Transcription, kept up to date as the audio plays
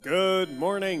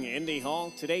morning, Indy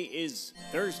Hall. Today is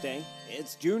Thursday.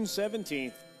 It's June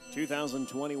 17th,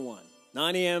 2021.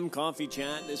 9 a.m. Coffee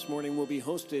Chat this morning will be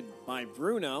hosted by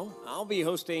Bruno. I'll be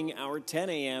hosting our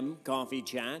 10 a.m. Coffee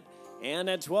Chat. And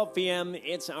at 12 p.m.,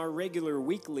 it's our regular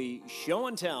weekly Show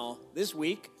and Tell this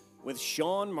week with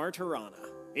Sean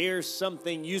Martirana. Here's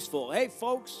something useful. Hey,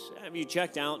 folks, have you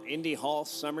checked out Indy Hall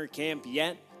Summer Camp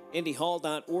yet?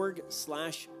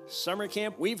 IndyHall.org/summer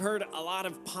camp. We've heard a lot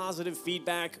of positive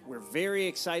feedback. We're very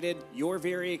excited. You're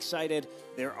very excited.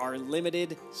 There are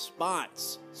limited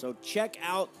spots. So check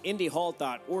out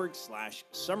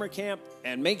IndyHall.org/summer camp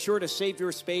and make sure to save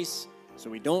your space so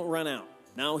we don't run out.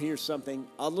 Now here's something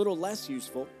a little less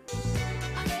useful.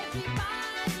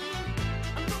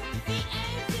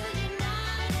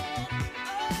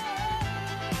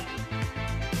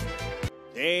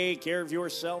 Take care of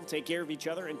yourself, take care of each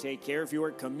other, and take care of your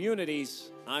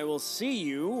communities. I will see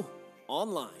you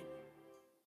online.